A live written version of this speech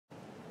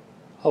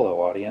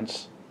Hello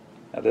audience.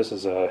 Now this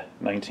is a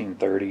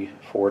 1930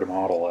 Ford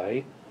Model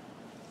A.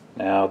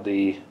 Now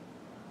the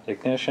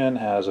ignition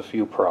has a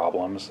few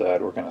problems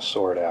that we're going to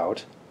sort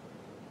out.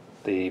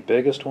 The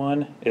biggest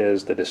one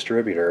is the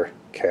distributor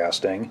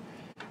casting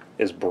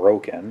is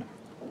broken,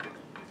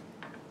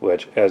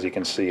 which as you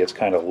can see it's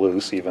kind of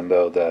loose even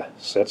though the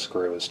set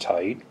screw is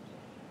tight.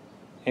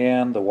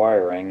 And the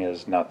wiring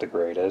is not the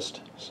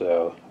greatest,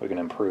 so we can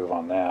improve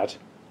on that.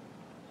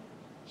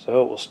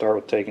 So we'll start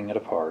with taking it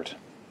apart.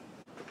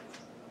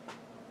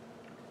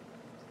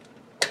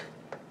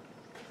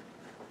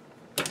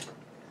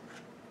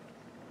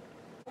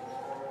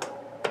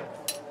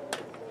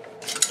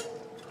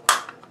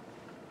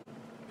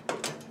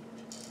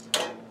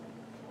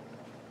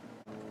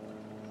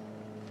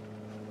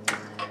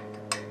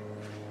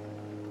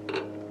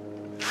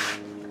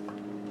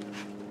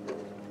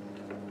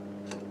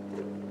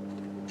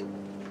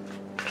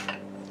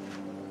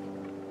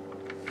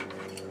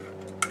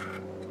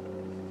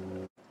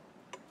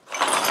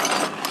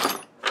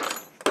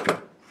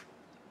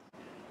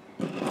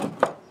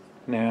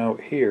 Now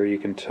here you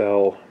can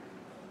tell,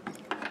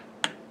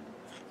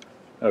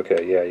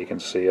 okay, yeah, you can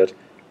see it.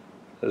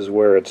 This is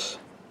where it's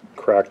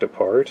cracked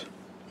apart.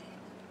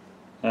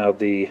 Now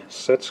the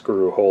set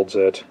screw holds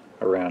it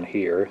around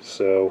here,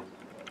 so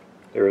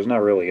there is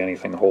not really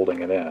anything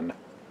holding it in.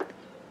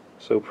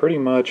 So pretty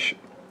much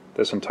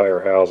this entire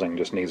housing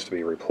just needs to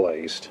be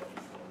replaced.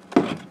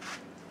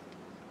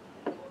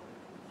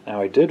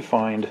 Now I did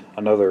find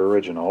another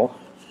original.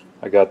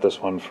 I got this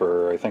one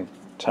for I think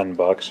 10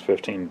 bucks,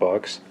 15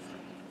 bucks.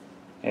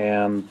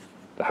 And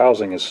the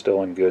housing is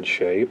still in good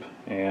shape,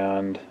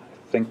 and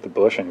I think the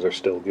bushings are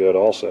still good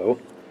also.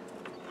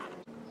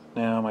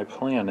 Now my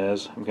plan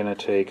is I'm going to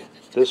take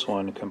this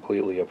one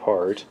completely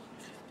apart,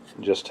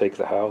 and just take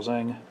the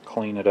housing,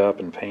 clean it up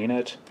and paint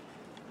it,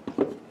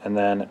 and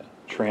then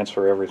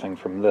transfer everything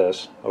from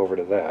this over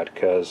to that,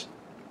 because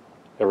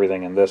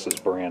everything in this is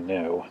brand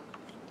new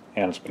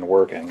and it's been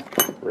working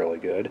really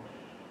good.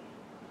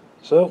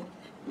 So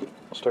we'll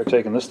start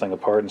taking this thing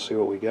apart and see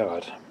what we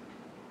got.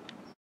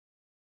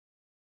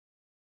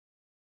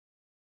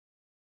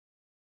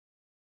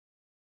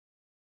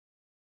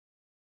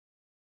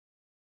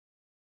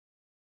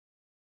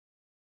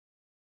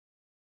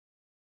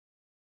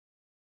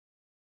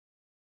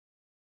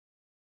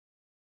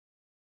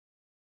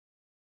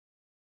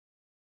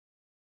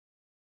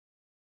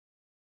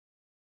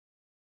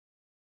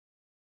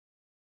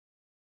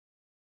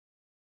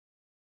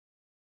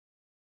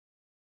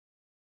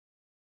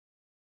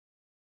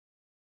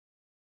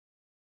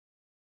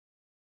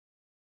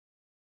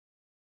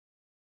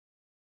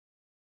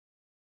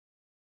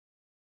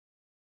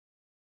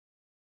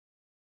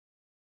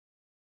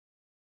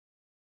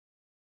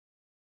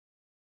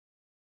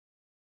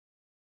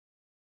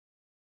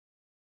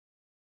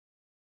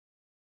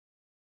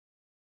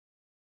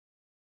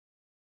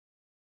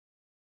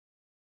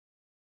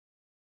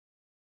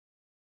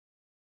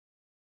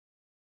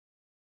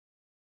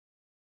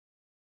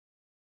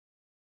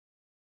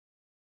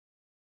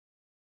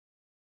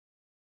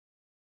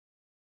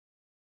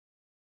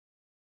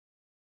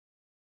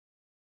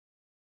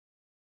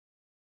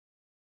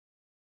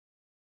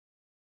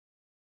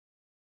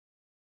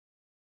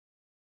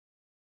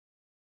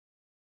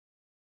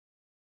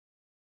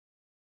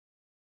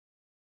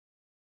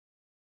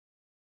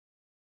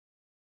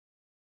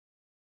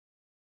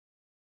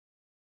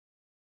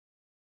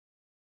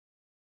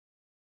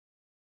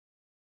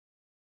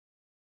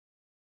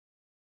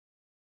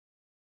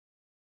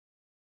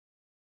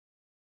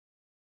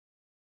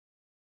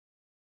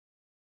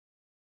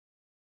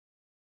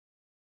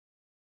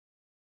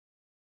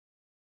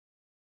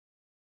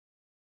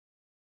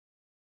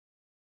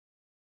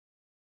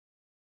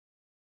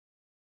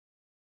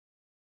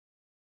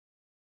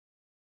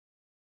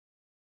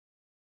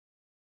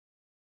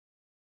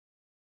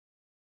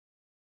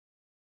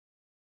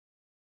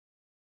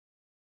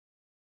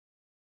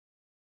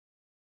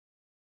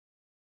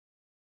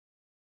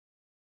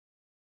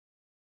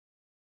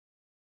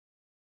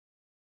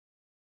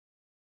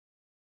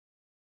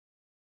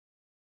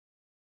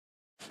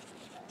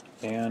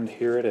 And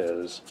here it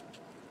is.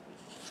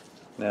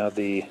 Now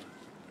the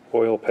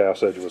oil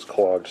passage was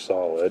clogged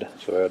solid,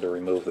 so I had to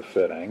remove the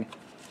fitting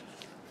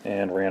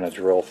and ran a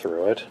drill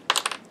through it.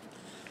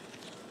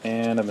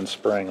 And I've been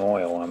spraying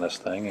oil on this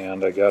thing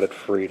and I got it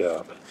freed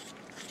up.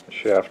 The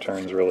shaft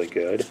turns really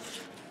good.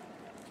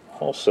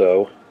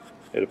 Also,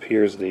 it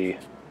appears the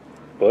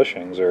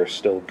bushings are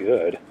still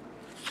good.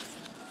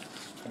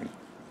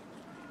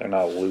 They're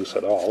not loose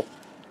at all.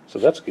 So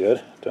that's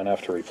good. Don't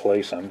have to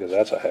replace them because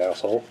that's a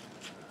hassle.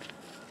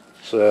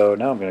 So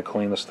now I'm going to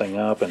clean this thing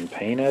up and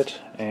paint it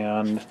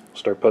and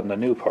start putting the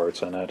new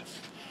parts in it.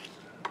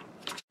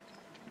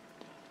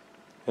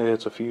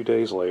 It's a few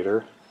days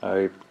later.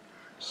 I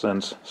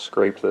since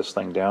scraped this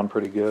thing down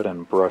pretty good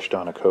and brushed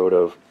on a coat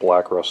of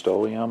black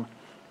Rust-Oleum.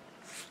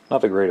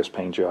 Not the greatest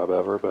paint job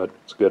ever, but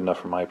it's good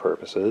enough for my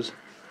purposes.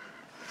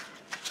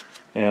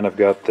 And I've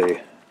got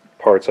the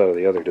parts out of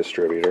the other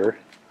distributor,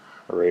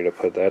 ready to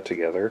put that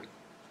together.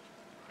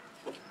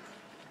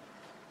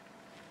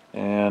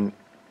 And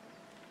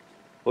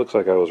looks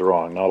like I was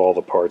wrong. Not all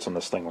the parts in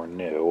this thing were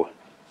new,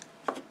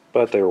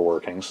 but they were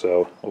working,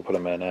 so we'll put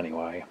them in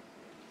anyway.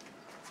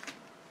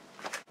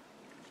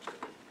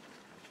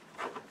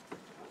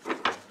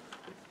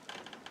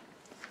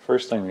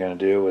 First thing we're going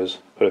to do is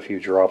put a few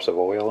drops of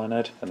oil in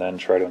it and then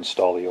try to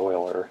install the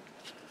oiler.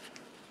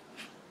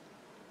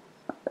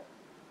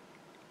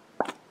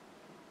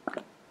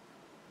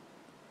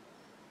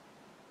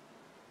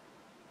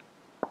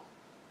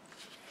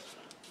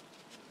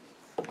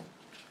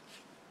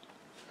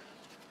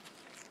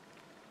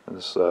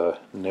 This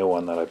new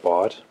one that I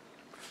bought.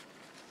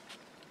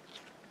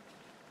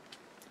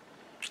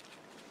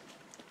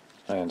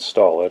 I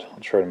install it. I'll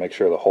try to make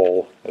sure the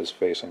hole is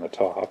facing the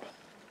top.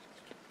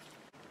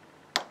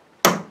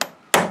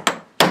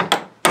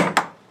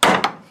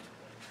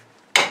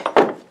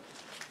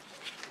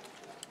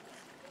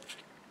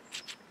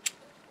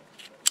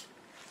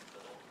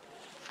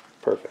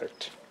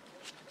 Perfect.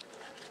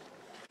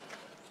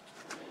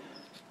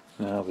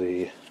 Now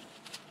the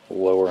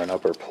lower and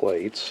upper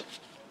plates.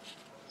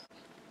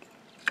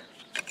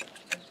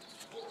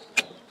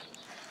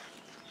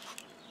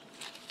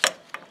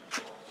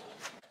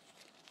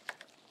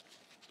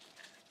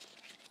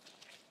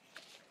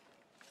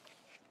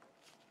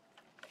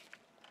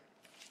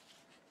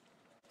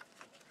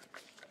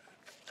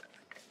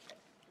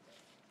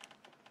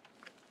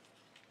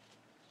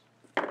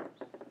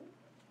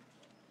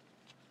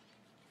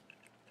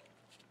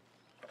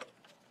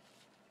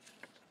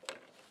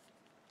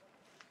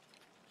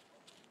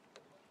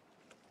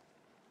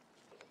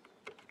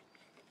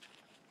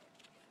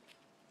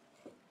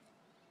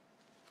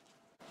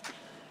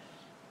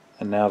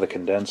 And now the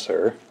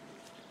condenser.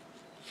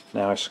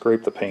 Now I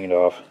scrape the paint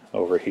off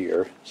over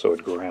here so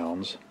it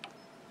grounds.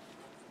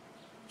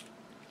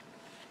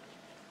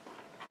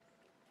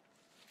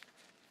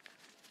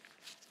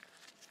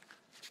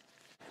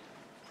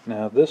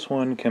 Now this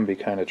one can be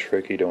kind of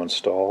tricky to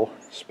install,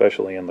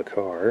 especially in the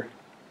car.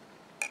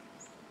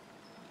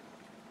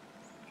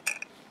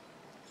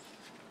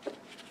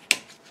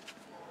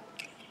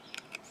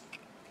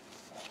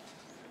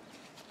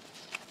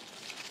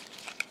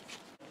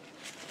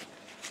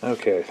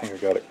 Okay, I think I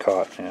got it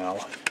caught now.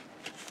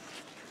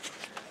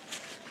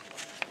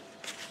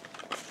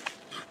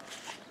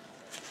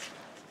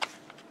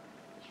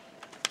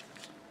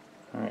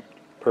 Alright,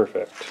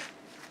 perfect.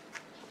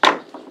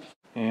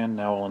 And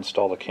now we'll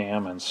install the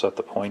cam and set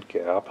the point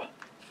gap.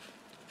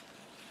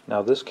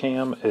 Now this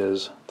cam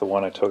is the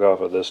one I took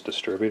off of this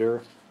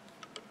distributor.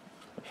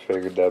 I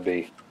figured that'd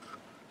be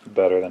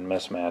better than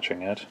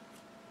mismatching it,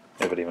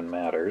 if it even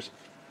matters.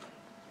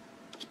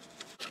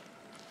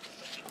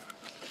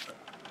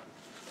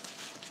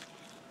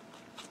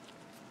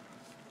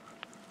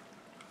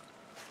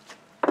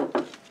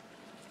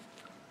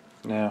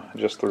 Now, I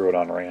just threw it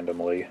on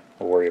randomly.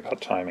 We'll worry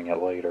about timing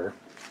it later.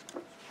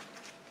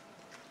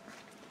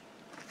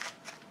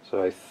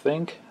 So I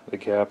think the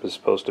gap is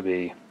supposed to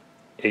be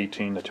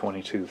 18 to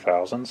 22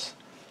 thousandths.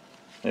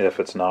 If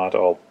it's not,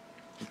 I'll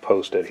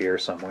post it here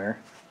somewhere.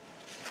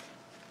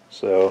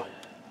 So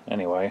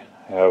anyway,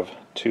 I have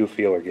two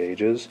feeler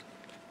gauges.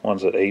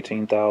 One's at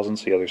 18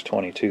 thousandths, the other's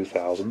 22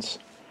 thousandths.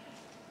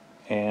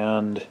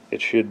 And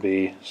it should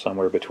be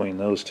somewhere between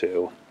those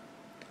two.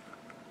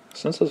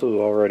 Since this was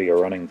already a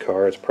running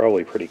car, it's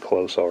probably pretty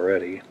close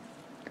already.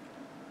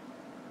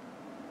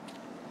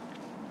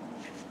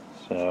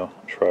 So,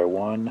 try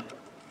one.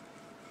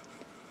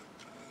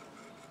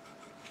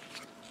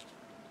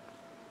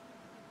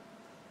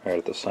 Right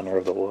at the center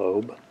of the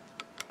lobe.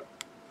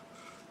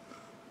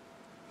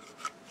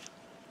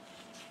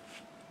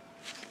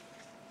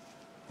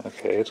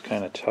 Okay, it's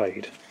kind of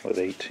tight with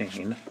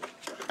 18.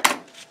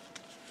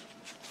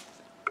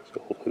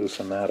 So we'll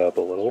loosen that up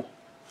a little.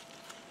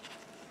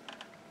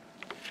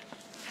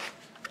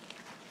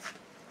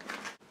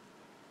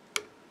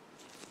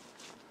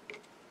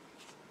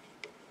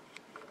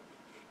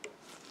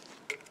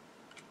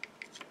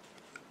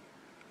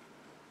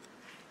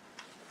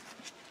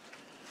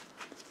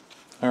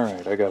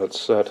 Alright, I got it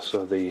set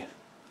so the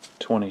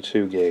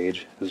 22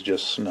 gauge is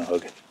just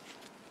snug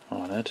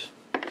on it.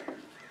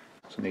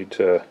 So need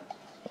to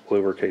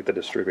lubricate the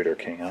distributor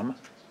cam.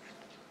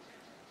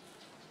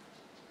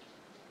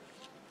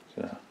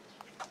 So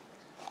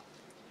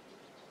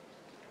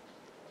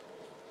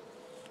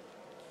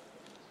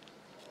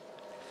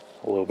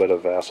a little bit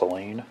of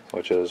Vaseline,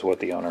 which is what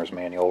the owner's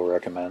manual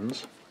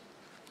recommends.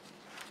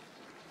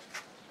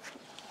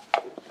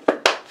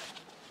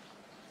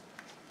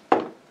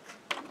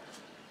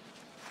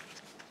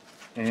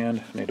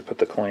 And need to put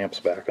the clamps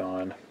back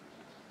on.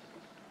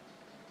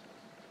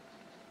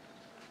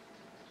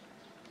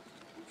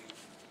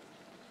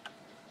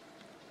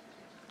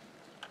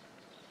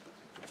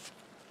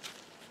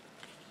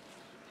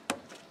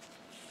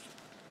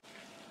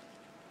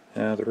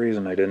 Now the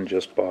reason I didn't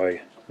just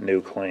buy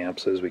new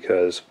clamps is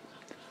because,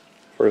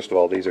 first of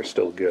all, these are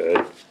still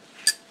good,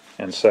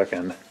 and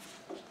second,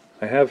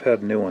 I have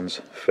had new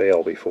ones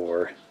fail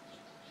before.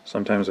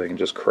 Sometimes they can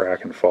just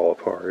crack and fall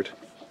apart.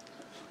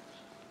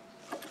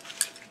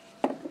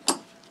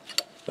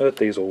 but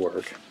these will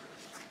work.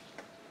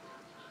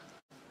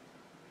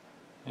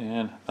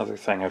 And another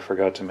thing I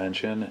forgot to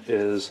mention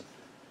is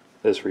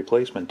this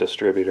replacement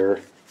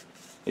distributor.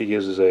 It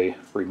uses a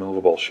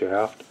removable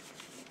shaft,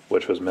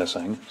 which was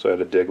missing, so I had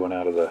to dig one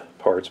out of the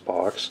parts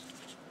box.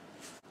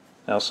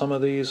 Now some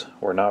of these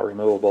were not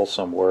removable,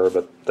 some were,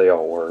 but they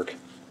all work.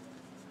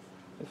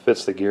 It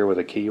fits the gear with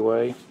a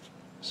keyway,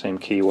 same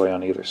keyway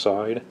on either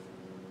side,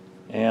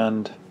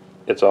 and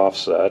it's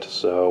offset,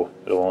 so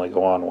it'll only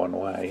go on one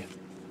way.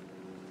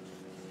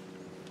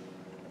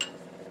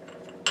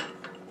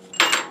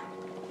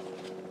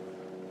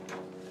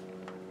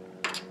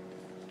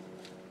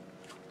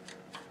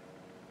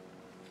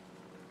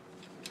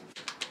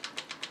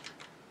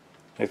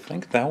 I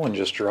think that one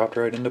just dropped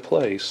right into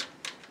place.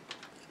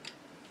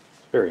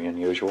 Very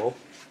unusual.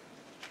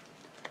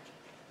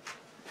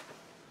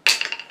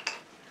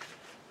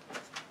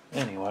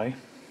 Anyway,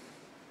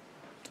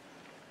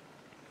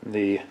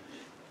 the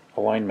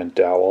alignment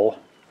dowel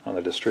on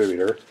the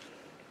distributor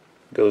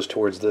goes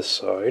towards this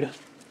side.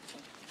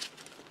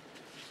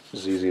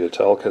 It's easy to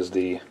tell because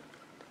the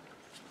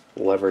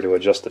lever to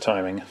adjust the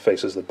timing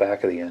faces the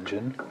back of the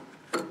engine.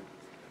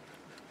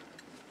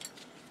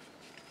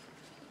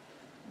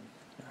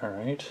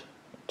 Alright,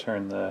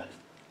 turn the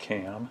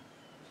cam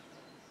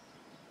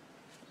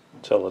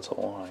until it's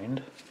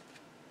aligned.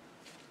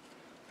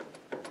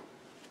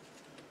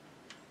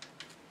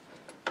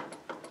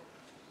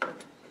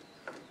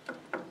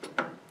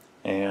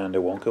 And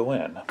it won't go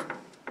in.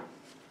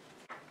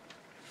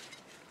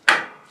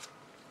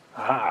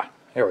 Aha!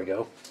 There we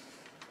go.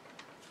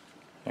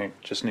 I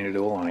just needed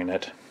to align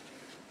it.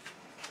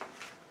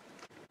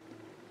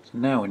 So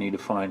now we need to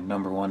find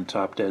number 1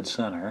 top dead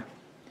center.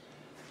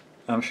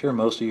 I'm sure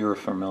most of you are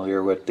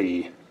familiar with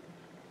the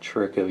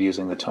trick of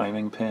using the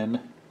timing pin.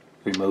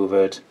 Remove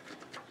it,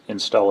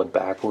 install it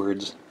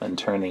backwards, then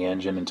turn the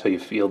engine until you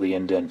feel the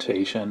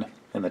indentation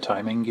in the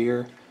timing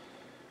gear.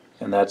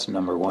 And that's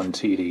number 1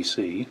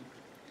 TDC.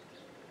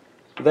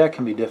 That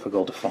can be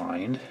difficult to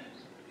find,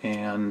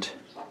 and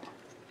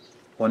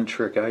one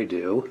trick I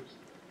do,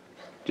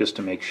 just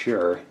to make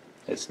sure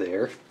it's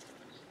there,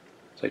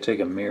 is I take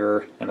a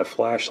mirror and a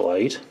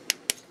flashlight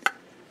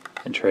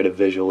and try to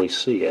visually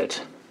see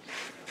it.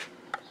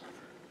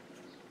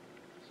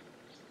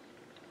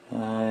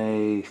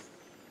 I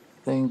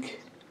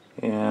think,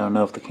 yeah, I don't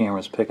know if the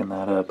camera's picking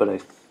that up, but I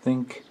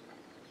think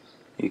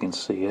you can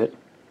see it.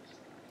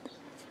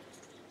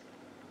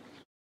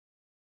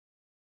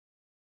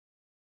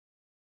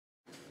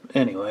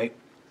 Anyway,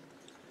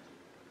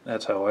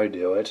 that's how I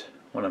do it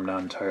when I'm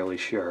not entirely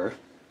sure.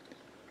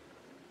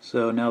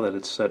 So now that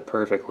it's set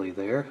perfectly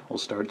there, we'll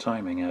start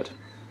timing it.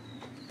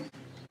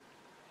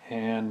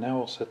 And now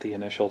we'll set the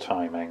initial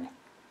timing.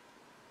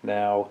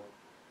 Now,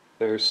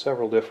 there's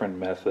several different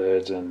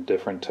methods and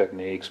different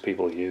techniques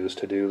people use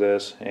to do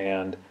this,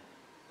 and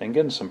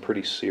getting some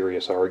pretty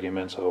serious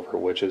arguments over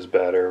which is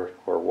better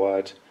or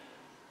what.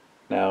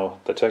 Now,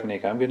 the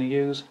technique I'm going to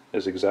use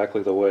is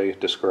exactly the way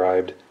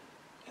described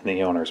in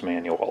the owner's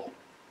manual.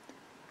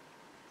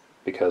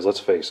 Because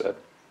let's face it,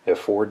 if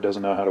Ford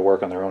doesn't know how to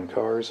work on their own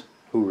cars,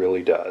 who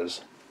really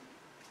does?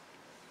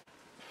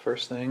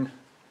 First thing,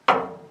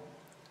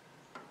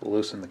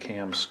 loosen the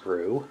cam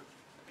screw.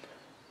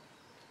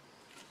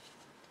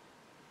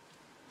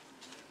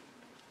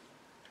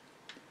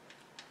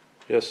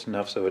 Just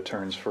enough so it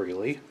turns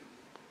freely.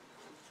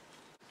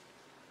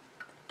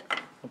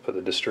 I'll put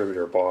the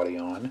distributor body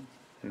on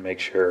and make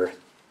sure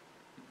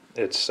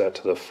it's set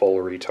to the full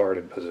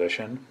retarded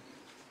position.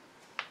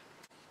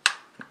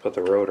 Put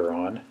the rotor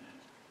on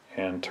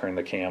and turn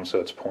the cam so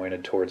it's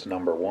pointed towards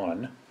number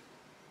 1.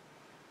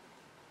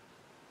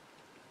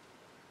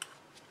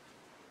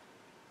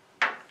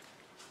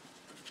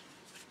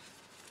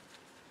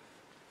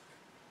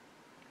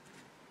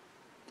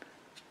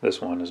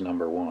 This one is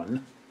number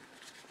 1.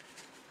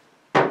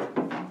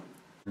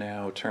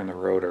 Now turn the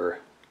rotor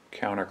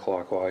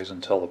counterclockwise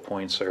until the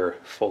points are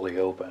fully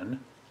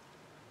open.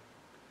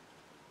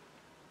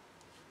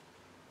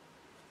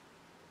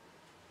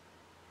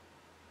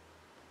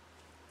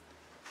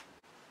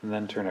 And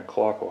then turn it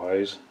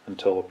clockwise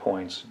until the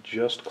points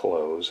just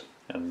close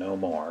and no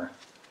more,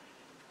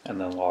 and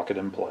then lock it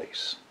in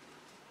place.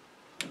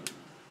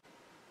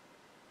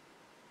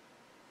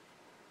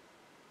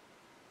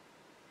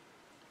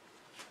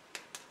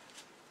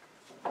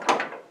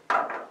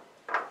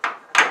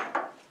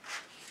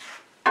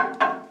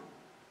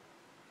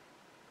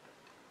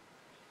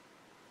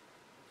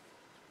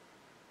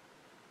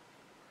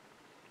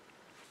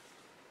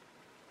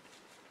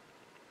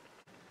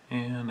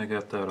 And I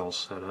got that all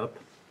set up.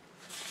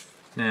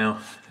 Now,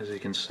 as you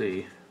can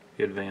see, if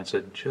you advance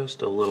it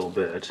just a little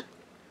bit,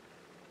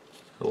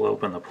 it'll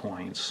open the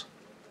points,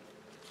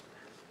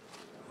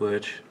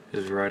 which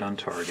is right on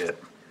target.